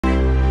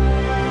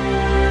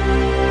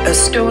a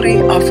story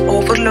of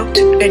overlooked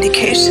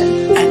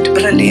dedication and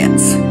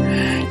brilliance.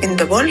 In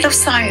the world of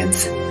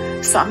science,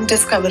 some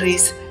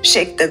discoveries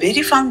shake the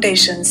very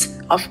foundations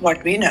of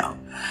what we know.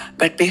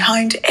 But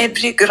behind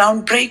every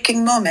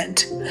groundbreaking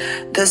moment,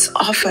 there's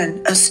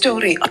often a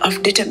story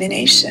of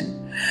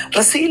determination,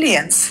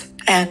 resilience,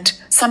 and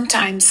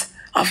sometimes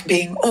of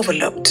being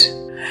overlooked.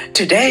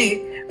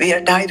 Today, we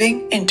are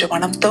diving into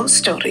one of those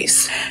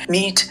stories.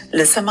 Meet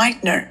Lise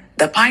Meitner,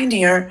 the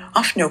pioneer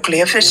of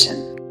nuclear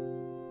fission.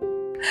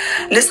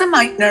 Lise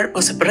Meitner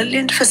was a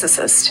brilliant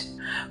physicist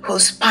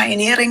whose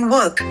pioneering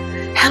work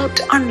helped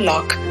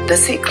unlock the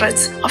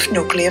secrets of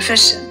nuclear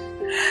fission,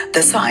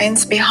 the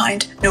science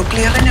behind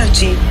nuclear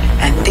energy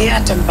and the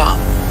atom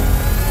bomb.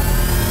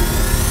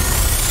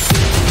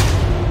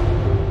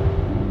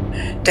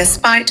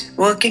 Despite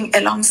working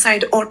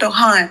alongside Otto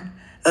Hahn,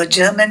 a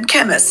German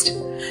chemist,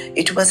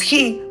 it was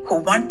he who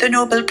won the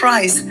Nobel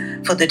Prize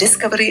for the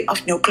discovery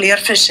of nuclear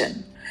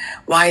fission,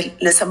 while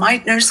Lise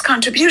Meitner's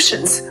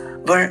contributions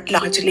were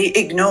largely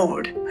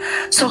ignored.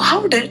 So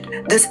how did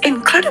this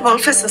incredible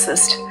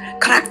physicist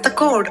crack the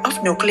code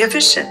of nuclear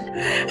fission?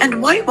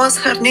 And why was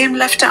her name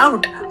left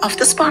out of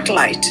the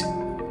spotlight?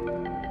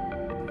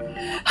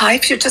 Hi,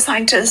 future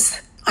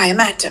scientists. I am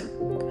Atom.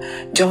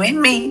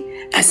 Join me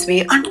as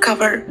we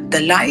uncover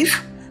the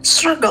life,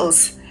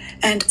 struggles,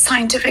 and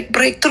scientific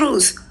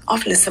breakthroughs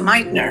of Lise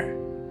Meitner,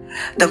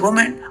 the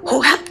woman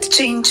who helped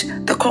change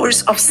the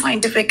course of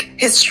scientific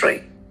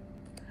history.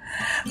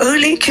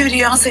 Early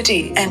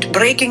curiosity and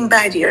breaking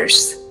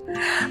barriers.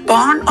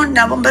 Born on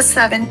November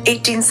 7,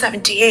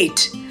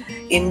 1878,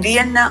 in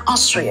Vienna,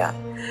 Austria,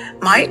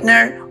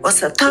 Meitner was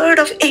the third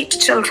of 8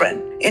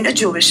 children in a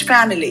Jewish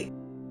family.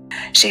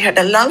 She had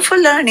a love for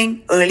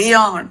learning early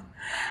on.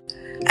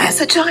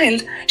 As a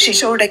child, she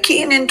showed a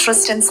keen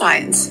interest in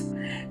science,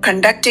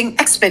 conducting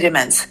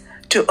experiments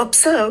to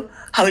observe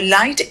how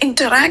light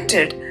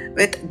interacted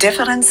with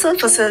different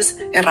surfaces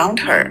around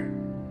her.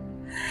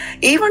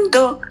 Even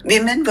though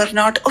women were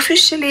not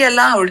officially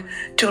allowed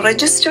to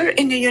register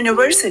in a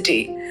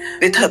university,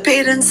 with her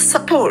parents'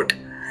 support,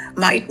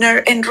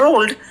 Meitner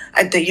enrolled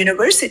at the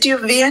University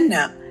of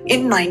Vienna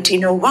in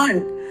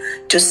 1901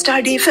 to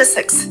study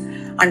physics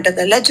under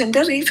the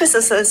legendary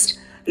physicist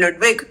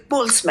Ludwig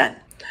Boltzmann,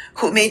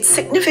 who made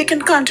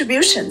significant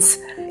contributions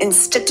in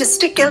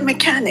statistical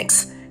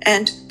mechanics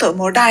and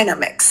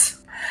thermodynamics.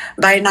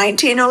 By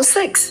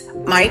 1906,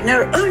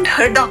 Meitner earned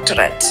her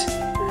doctorate.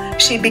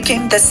 She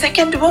became the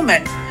second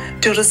woman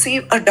to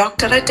receive a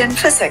doctorate in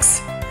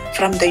physics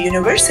from the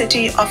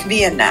University of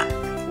Vienna.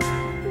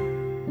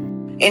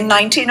 In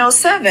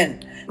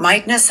 1907,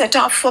 Meitner set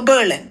off for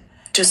Berlin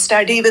to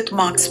study with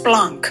Max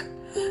Planck,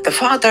 the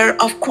father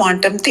of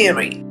quantum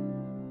theory.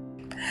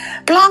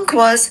 Planck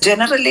was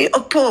generally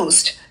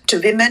opposed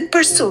to women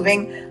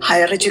pursuing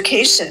higher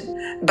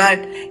education, but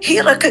he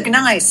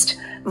recognized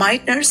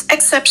Meitner's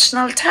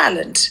exceptional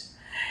talent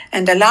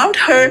and allowed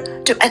her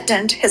to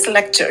attend his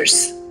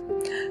lectures.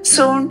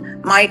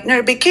 Soon,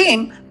 Meitner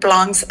became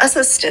Planck's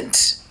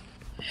assistant.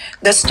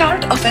 The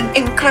start of an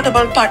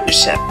incredible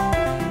partnership.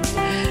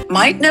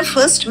 Meitner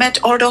first met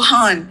Otto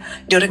Hahn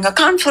during a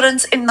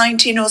conference in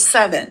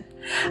 1907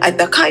 at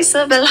the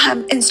Kaiser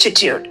Wilhelm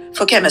Institute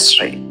for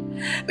Chemistry,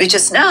 which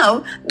is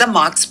now the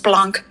Max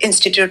Planck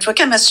Institute for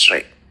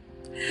Chemistry.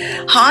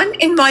 Hahn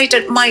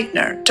invited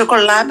Meitner to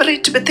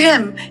collaborate with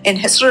him in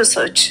his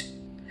research.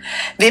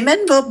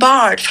 Women were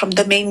barred from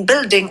the main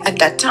building at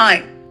that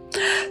time,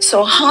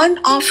 so Hahn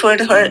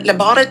offered her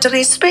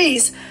laboratory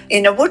space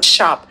in a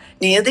woodshop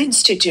near the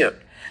institute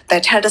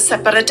that had a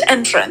separate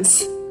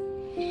entrance.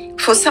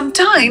 For some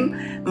time,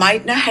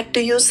 Meitner had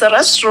to use the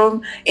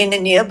restroom in a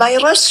nearby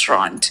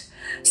restaurant,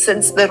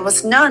 since there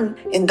was none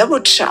in the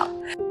woodshop.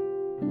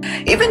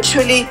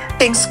 Eventually,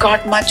 things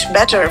got much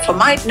better for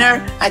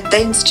Meitner at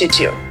the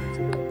institute.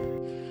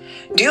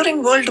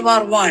 During World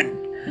War I,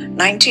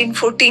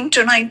 1914 to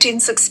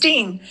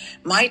 1916,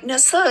 Meitner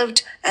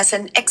served as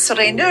an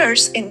X-ray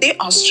nurse in the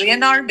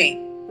Austrian army,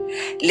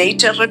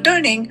 later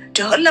returning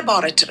to her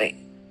laboratory.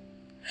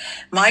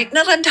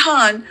 Meitner and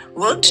Hahn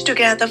worked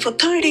together for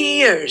 30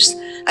 years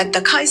at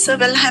the Kaiser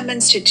Wilhelm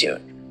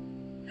Institute.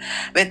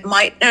 With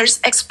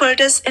Meitner's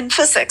expertise in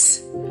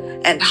physics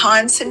and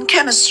Hahn's in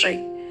chemistry,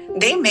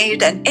 they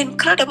made an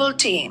incredible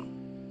team.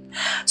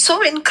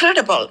 So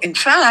incredible, in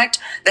fact,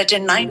 that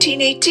in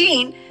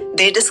 1918,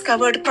 they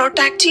discovered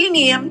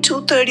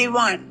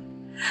protactinium-231,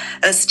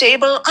 a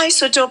stable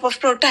isotope of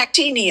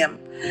protactinium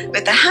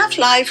with a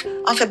half-life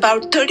of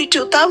about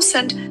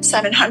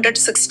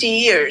 32,760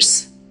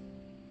 years.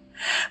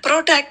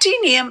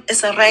 Protactinium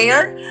is a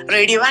rare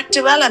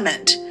radioactive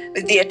element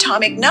with the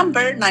atomic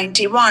number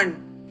 91,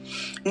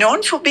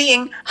 known for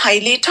being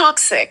highly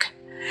toxic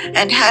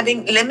and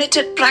having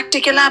limited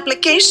practical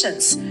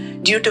applications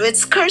due to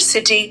its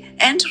scarcity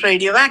and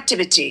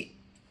radioactivity.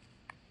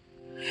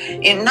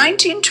 In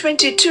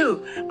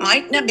 1922,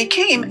 Meitner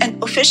became an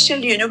official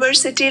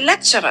university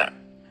lecturer,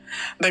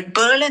 but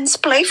Berlin's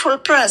playful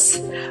press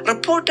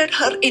reported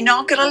her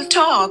inaugural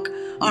talk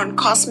on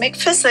cosmic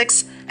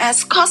physics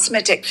as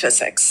cosmetic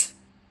physics.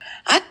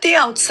 At the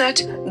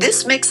outset,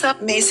 this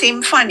mix-up may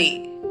seem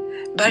funny,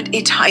 but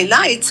it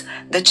highlights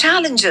the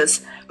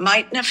challenges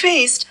Meitner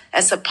faced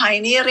as a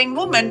pioneering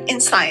woman in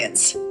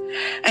science,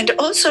 and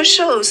also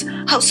shows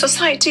how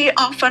society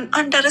often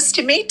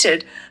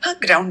underestimated her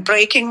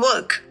groundbreaking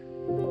work.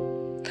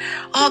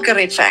 Auger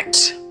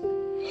effect.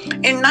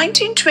 In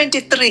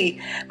 1923,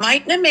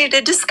 Meitner made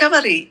a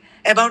discovery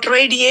about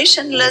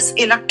radiationless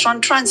electron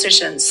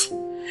transitions,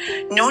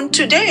 known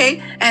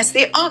today as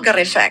the Auger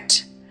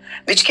effect,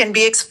 which can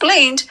be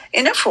explained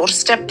in a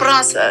 4-step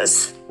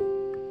process.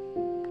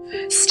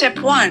 Step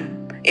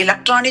 1.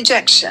 Electron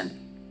ejection.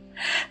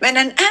 When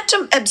an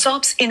atom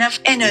absorbs enough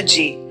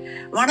energy,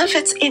 one of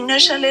its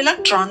inertial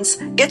electrons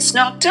gets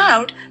knocked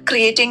out,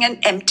 creating an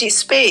empty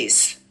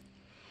space.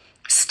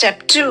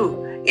 Step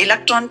 2.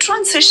 Electron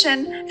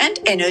transition and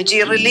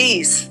energy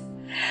release.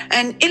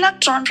 An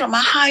electron from a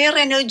higher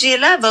energy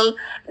level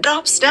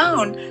drops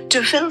down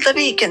to fill the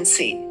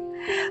vacancy,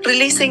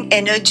 releasing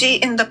energy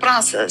in the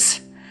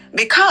process,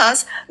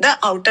 because the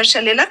outer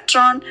shell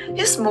electron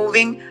is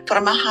moving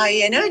from a high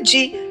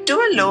energy to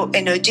a low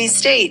energy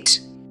state.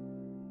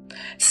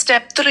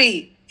 Step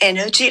 3.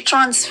 Energy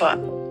transfer.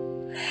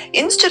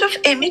 Instead of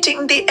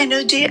emitting the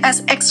energy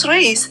as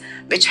X-rays,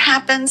 which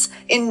happens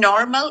in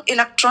normal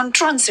electron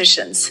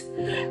transitions,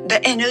 the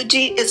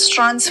energy is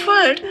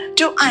transferred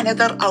to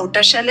another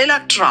outer shell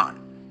electron.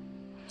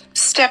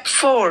 Step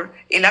 4.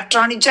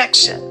 Electron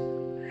ejection.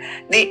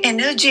 The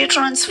energy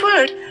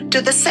transferred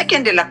to the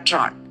second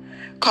electron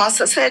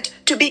causes it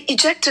to be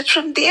ejected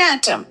from the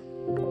atom,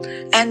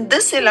 and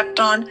this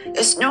electron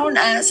is known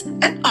as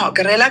an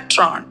Auger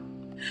electron.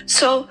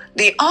 So,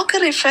 the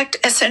Auger effect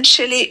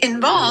essentially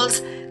involves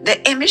the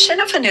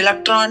emission of an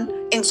electron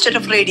instead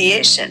of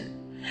radiation,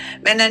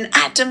 when an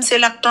atom's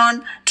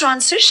electron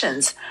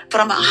transitions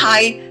from a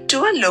high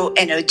to a low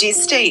energy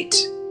state.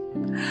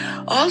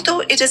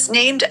 Although it is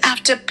named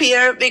after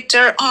Pierre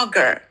Victor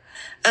Auger,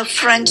 a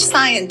French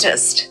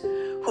scientist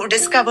who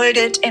discovered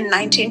it in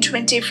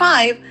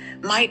 1925,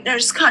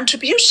 Meitner's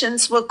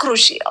contributions were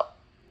crucial.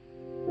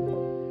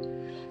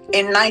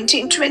 In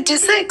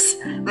 1926,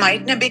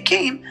 Meitner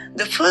became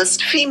the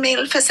first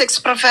female physics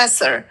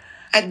professor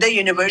at the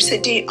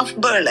University of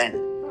Berlin.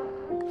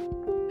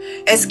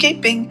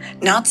 Escaping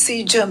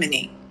Nazi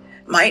Germany,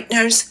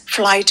 Meitner's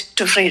flight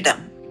to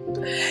freedom.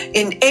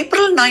 In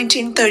April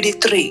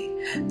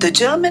 1933, the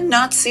German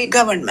Nazi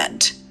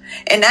government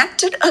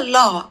enacted a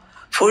law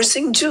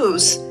forcing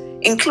Jews,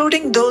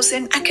 including those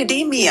in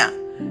academia,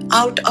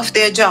 out of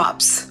their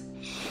jobs.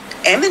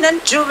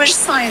 Eminent Jewish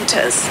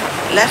scientists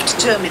left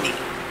Germany.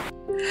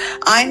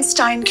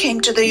 Einstein came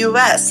to the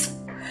US.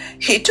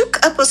 He took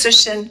a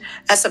position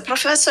as a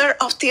professor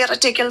of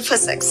theoretical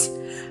physics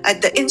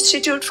at the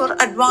Institute for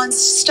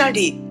Advanced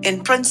Study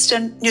in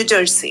Princeton, New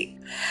Jersey.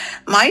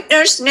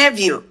 Meitner's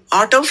nephew,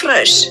 Otto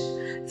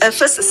Hahn, a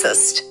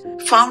physicist,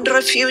 found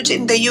refuge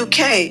in the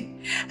UK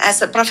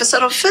as a professor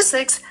of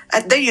physics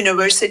at the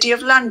University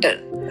of London.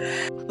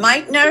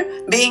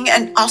 Meitner, being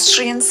an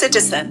Austrian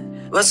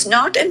citizen, was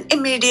not in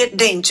immediate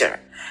danger,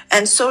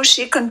 and so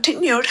she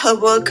continued her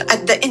work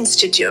at the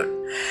institute.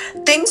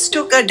 Things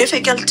took a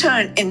difficult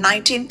turn in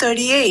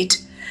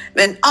 1938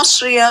 when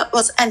Austria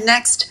was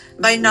annexed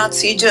by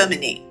Nazi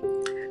Germany.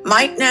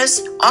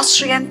 Meitner's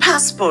Austrian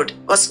passport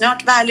was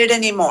not valid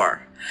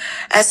anymore.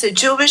 As a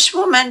Jewish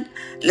woman,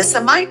 Lise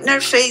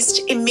Meitner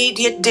faced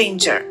immediate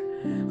danger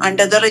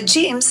under the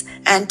regime's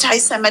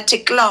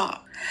anti-Semitic law.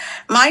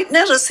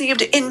 Meitner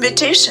received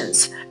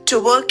invitations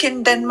to work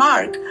in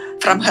Denmark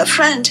from her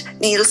friend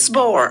Niels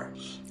Bohr,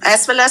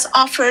 as well as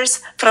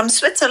offers from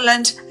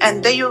Switzerland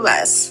and the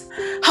US.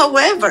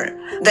 However,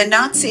 the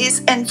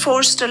Nazis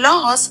enforced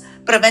laws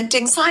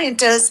preventing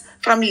scientists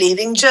from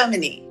leaving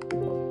Germany.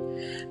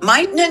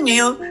 Meitner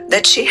knew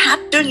that she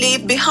had to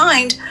leave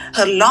behind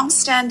her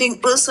long-standing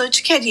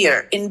research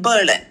career in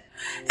Berlin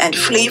and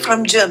flee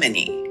from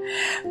Germany.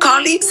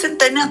 Colleagues in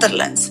the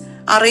Netherlands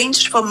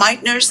arranged for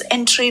Meitner's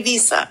entry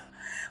visa,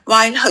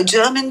 while her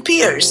German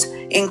peers,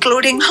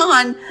 including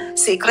Hahn,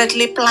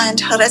 secretly planned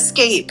her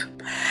escape.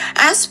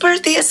 As per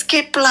the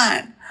escape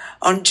plan,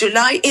 on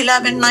July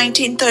 11,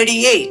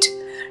 1938,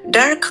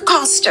 Dirk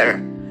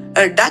Coster,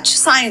 a Dutch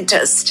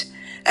scientist,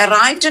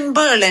 arrived in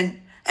Berlin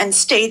and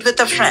stayed with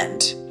a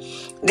friend.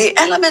 The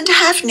element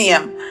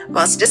hafnium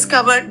was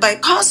discovered by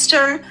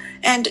Coster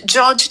and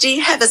George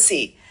D.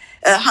 Hevesy,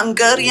 a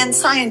Hungarian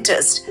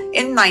scientist,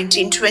 in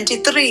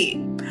 1923.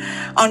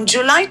 On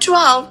July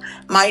 12,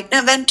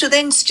 Meitner went to the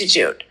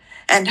institute,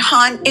 and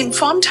Hahn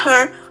informed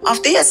her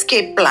of the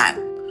escape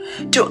plan.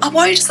 To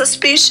avoid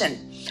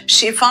suspicion,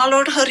 she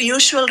followed her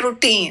usual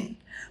routine,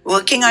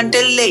 working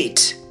until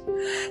late.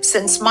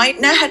 Since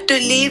Meitner had to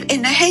leave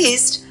in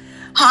haste,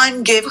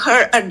 Hahn gave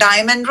her a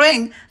diamond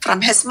ring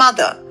from his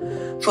mother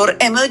for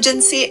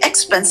emergency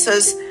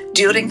expenses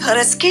during her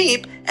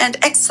escape and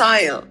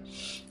exile.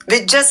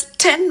 With just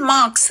 10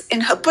 marks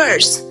in her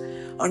purse,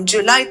 on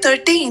July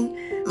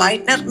 13,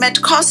 Meitner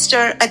met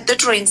Coster at the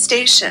train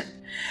station,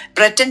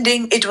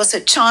 pretending it was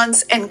a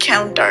chance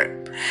encounter.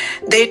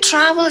 They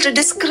traveled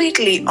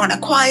discreetly on a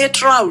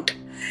quiet route,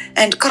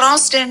 and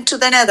crossed into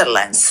the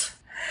Netherlands.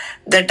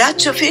 The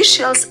Dutch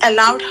officials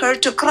allowed her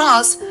to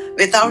cross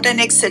without an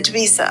exit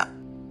visa.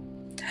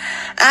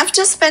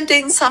 After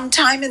spending some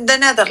time in the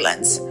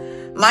Netherlands,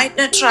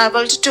 Meitner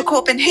traveled to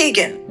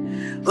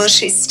Copenhagen, where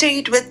she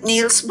stayed with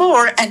Niels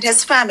Bohr and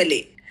his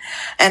family,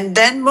 and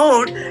then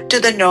moved to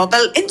the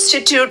Nobel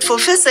Institute for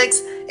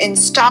Physics in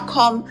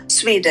Stockholm,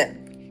 Sweden.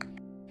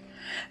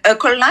 A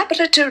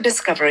collaborative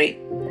discovery,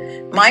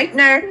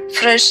 Meitner,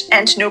 Frisch,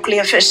 and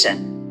nuclear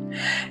fission.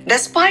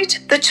 Despite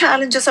the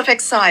challenges of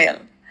exile,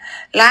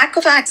 lack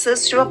of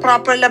access to a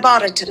proper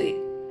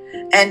laboratory,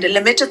 and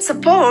limited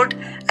support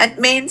at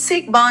Main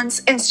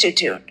Siegbarns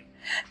Institute,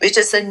 which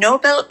is a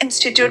Nobel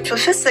Institute for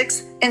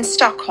Physics in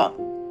Stockholm,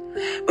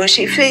 where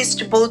she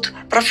faced both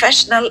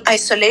professional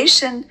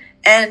isolation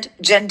and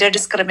gender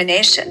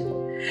discrimination.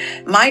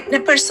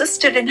 Meitner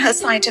persisted in her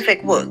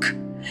scientific work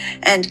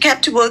and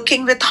kept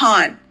working with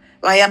Hahn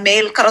via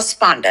mail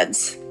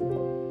correspondence.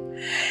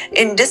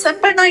 In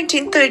December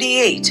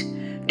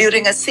 1938,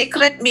 during a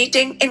secret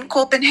meeting in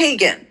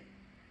Copenhagen,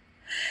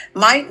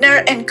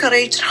 Meitner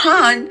encouraged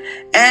Hahn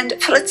and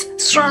Fritz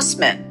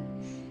Strassmann,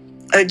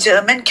 a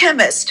German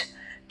chemist,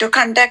 to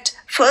conduct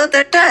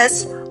further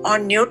tests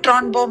on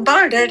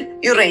neutron-bombarded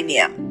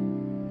uranium.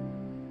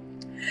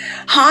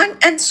 Hahn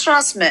and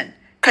Strassmann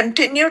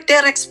continued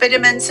their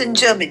experiments in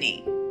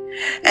Germany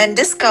and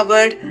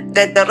discovered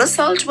that the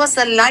result was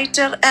a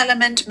lighter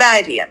element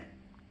barium.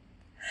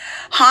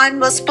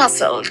 Hahn was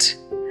puzzled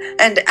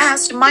and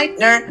asked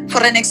Meitner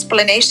for an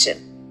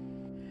explanation.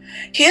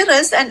 Here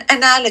is an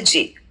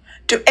analogy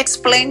to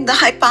explain the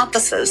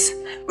hypothesis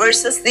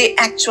versus the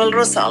actual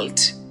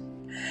result.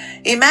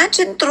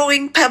 Imagine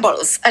throwing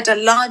pebbles at a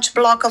large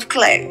block of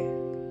clay.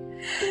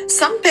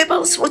 Some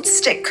pebbles would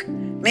stick,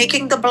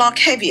 making the block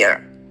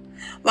heavier,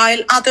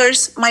 while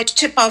others might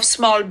chip off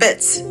small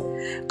bits,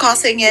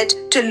 causing it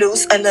to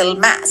lose a little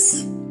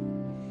mass.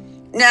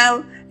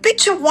 Now,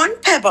 picture one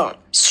pebble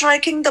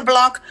striking the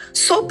block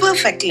so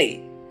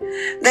perfectly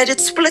that it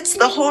splits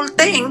the whole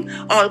thing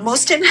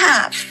almost in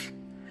half.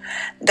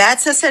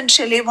 That's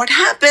essentially what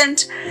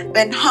happened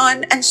when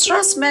Hahn and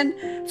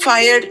Strassmann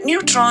fired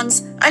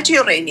neutrons at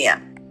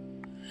uranium.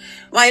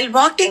 While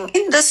walking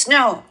in the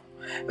snow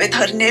with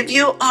her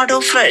nephew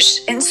Otto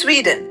Frisch in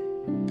Sweden,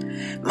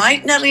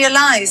 Meitner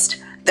realized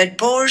that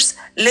Bohr's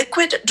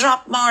liquid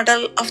drop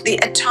model of the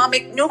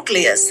atomic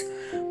nucleus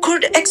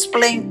could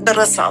explain the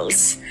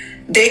results.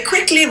 They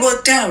quickly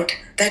worked out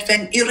that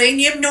when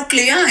uranium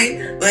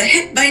nuclei were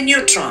hit by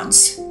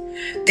neutrons,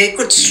 they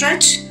could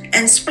stretch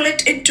and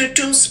split into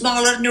two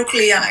smaller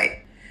nuclei,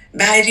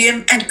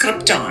 barium and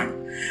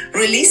krypton,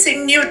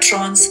 releasing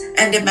neutrons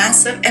and a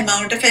massive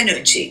amount of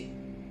energy.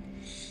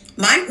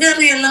 Meitner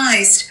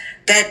realized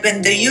that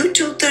when the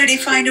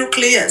U-235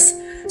 nucleus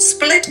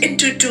split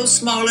into two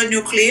smaller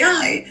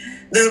nuclei,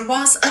 there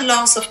was a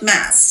loss of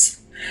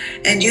mass.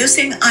 And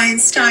using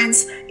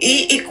Einstein's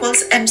E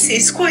equals mc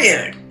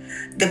squared,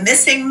 the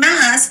missing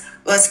mass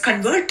was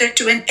converted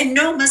to an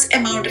enormous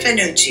amount of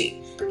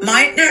energy.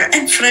 Meitner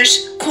and Frisch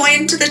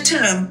coined the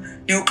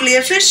term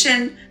nuclear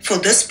fission for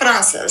this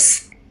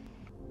process.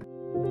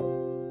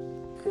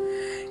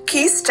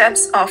 Key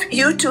steps of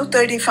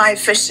U-235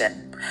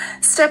 fission.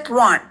 Step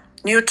 1.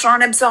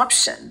 Neutron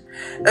absorption.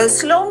 A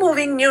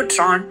slow-moving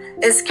neutron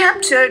is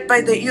captured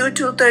by the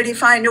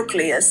U-235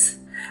 nucleus,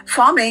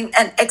 forming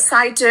an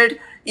excited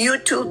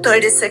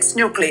U-236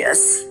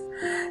 nucleus.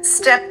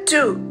 Step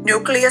 2.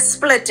 Nucleus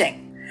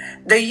splitting.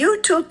 The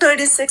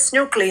U-236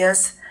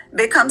 nucleus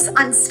becomes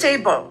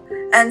unstable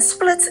and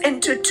splits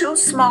into two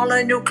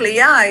smaller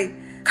nuclei,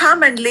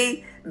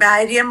 commonly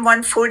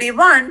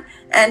barium-141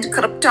 and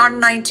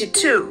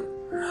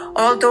krypton-92,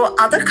 although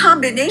other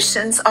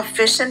combinations of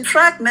fission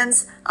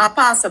fragments are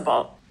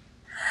possible.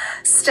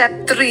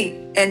 Step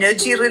 3.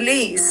 Energy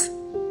release.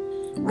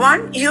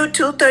 One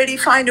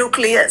U-235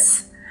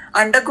 nucleus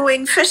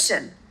undergoing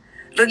fission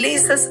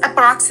releases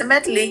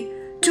approximately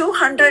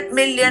 200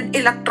 million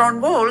electron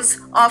volts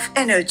of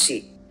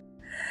energy.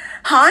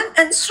 Hahn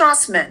and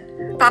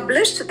Strassmann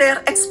published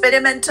their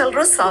experimental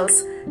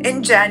results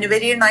in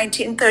January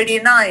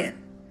 1939.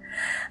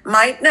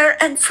 Meitner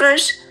and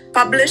Frisch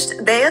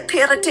published their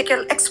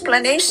theoretical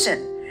explanation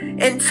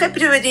in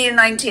February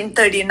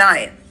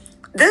 1939.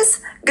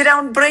 This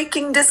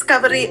groundbreaking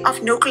discovery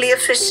of nuclear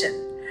fission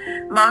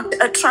marked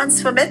a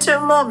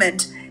transformative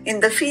moment in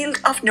the field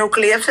of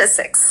nuclear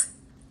physics.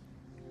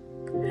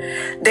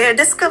 Their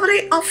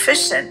discovery of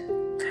fission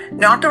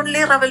not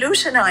only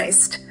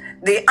revolutionized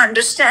the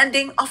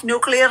understanding of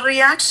nuclear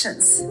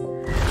reactions,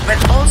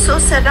 but also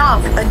set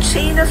off a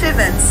chain of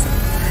events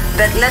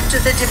that led to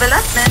the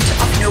development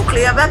of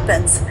nuclear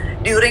weapons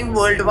during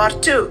World War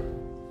II,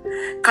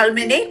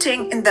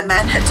 culminating in the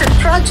Manhattan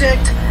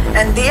Project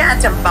and the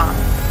atom bomb.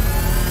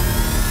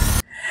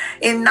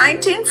 In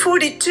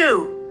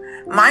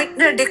 1942,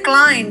 Meitner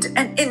declined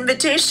an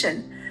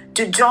invitation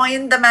to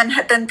join the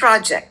Manhattan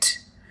Project,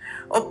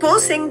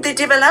 opposing the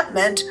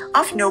development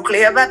of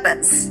nuclear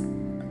weapons.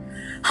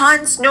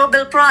 Hahn's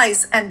Nobel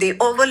Prize and the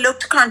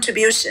overlooked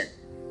contribution.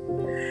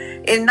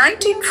 In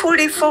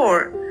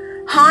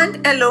 1944,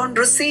 Hahn alone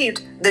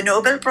received the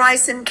Nobel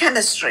Prize in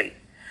Chemistry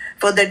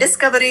for the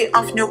discovery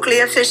of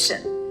nuclear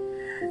fission,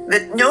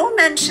 with no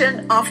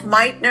mention of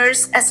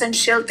Meitner's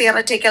essential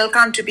theoretical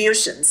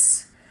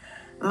contributions.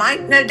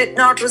 Meitner did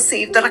not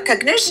receive the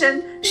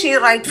recognition she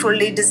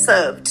rightfully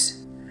deserved.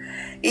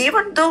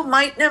 Even though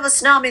Meitner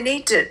was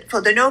nominated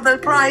for the Nobel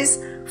Prize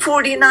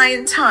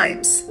 49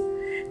 times,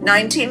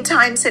 19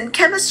 times in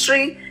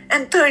chemistry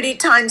and 30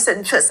 times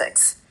in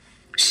physics,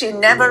 she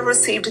never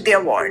received the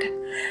award.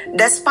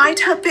 Despite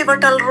her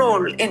pivotal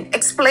role in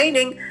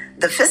explaining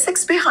the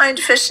physics behind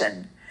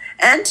fission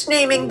and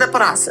naming the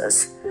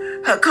process,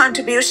 her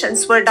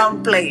contributions were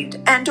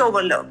downplayed and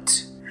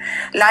overlooked,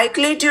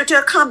 likely due to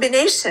a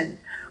combination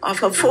of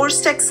her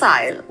forced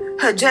exile,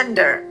 her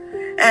gender,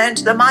 and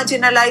the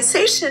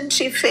marginalization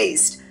she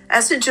faced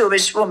as a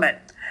Jewish woman.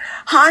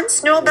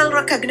 Hahn's Nobel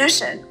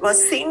recognition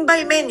was seen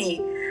by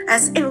many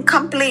as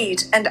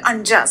incomplete and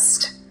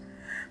unjust,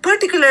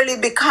 particularly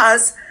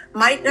because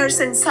Meitner's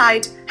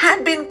insight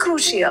had been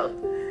crucial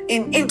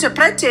in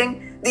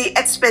interpreting the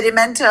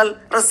experimental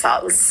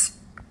results.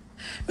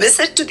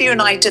 Visit to the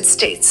United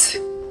States.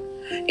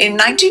 In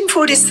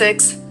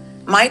 1946,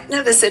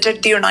 Meitner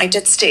visited the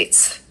United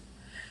States,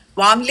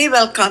 warmly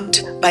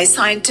welcomed by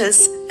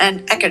scientists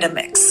and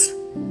academics.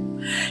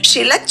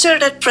 She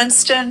lectured at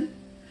Princeton,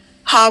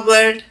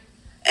 Harvard,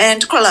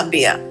 and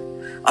Columbia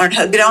on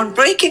her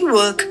groundbreaking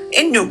work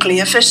in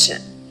nuclear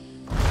fission.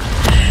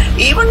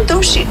 Even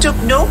though she took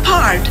no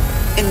part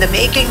in the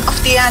making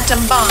of the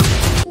atom bomb,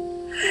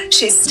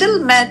 she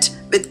still met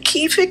with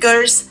key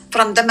figures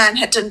from the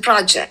Manhattan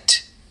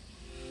Project,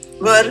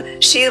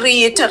 where she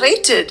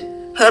reiterated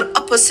her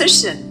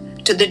opposition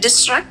to the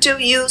destructive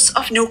use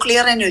of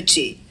nuclear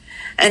energy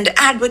and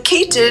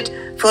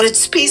advocated for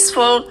its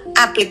peaceful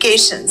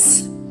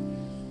applications.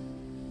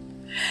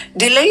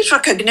 Delayed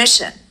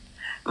recognition,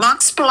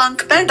 Max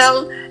Planck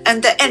Medal,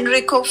 and the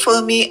Enrico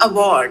Fermi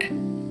Award.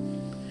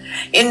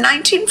 In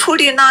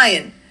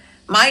 1949,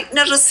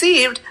 Meitner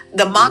received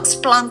the Max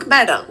Planck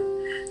Medal,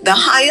 the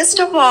highest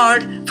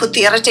award for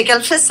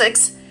theoretical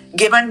physics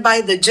given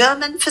by the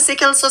German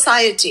Physical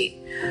Society,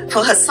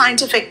 for her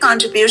scientific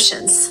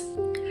contributions.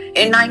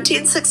 In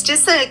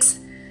 1966,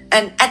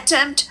 an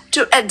attempt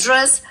to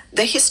address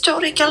the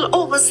historical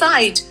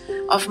oversight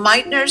of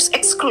Meitner's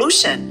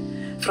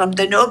exclusion from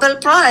the Nobel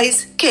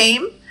Prize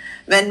came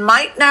when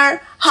Meitner,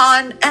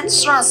 Hahn, and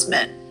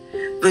Strassmann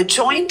were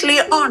jointly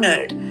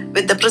honored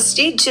with the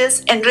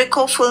prestigious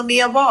Enrico Fermi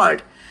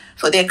Award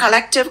for their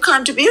collective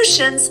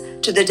contributions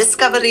to the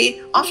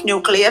discovery of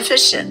nuclear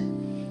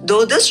fission.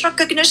 Though this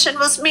recognition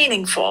was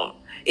meaningful,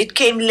 it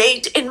came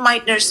late in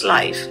Meitner's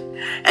life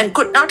and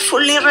could not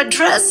fully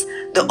redress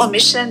the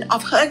omission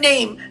of her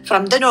name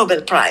from the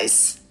Nobel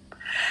Prize.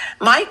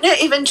 Meitner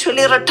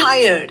eventually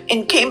retired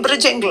in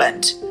Cambridge,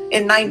 England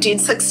in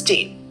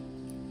 1960,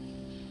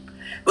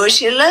 where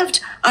she lived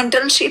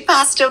until she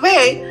passed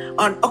away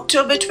on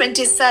October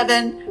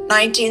 27,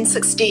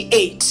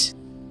 1968.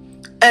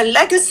 A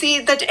legacy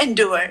that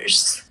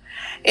endures.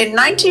 In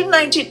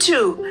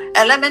 1992,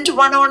 element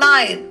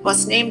 109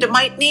 was named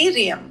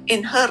Meitnerium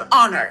in her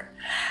honor.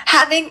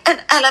 Having an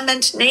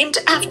element named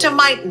after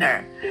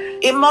Meitner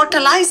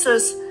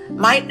immortalizes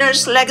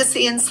Meitner's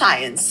legacy in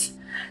science,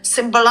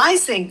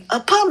 symbolizing a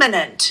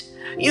permanent,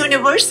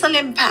 universal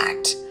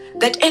impact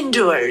that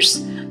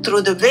endures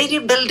through the very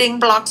building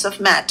blocks of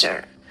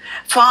matter,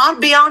 far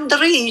beyond the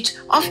reach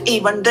of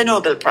even the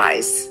Nobel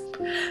Prize.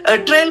 A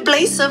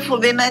trailblazer for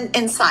women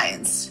in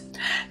science.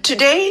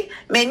 Today,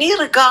 many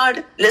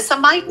regard Lise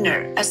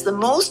Meitner as the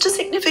most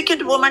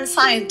significant woman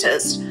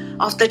scientist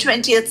of the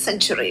 20th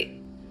century.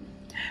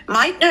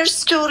 Meitner's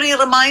story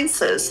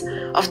reminds us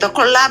of the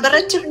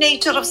collaborative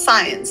nature of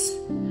science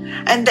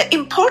and the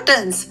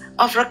importance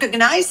of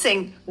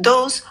recognizing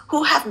those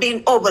who have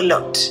been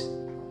overlooked.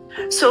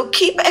 So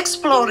keep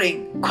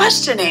exploring,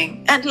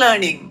 questioning, and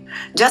learning,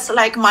 just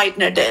like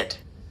Meitner did.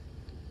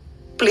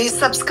 Please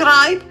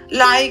subscribe,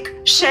 like,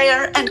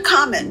 share, and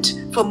comment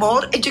for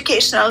more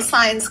educational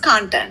science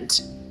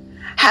content.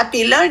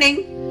 Happy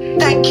learning!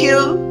 Thank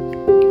you.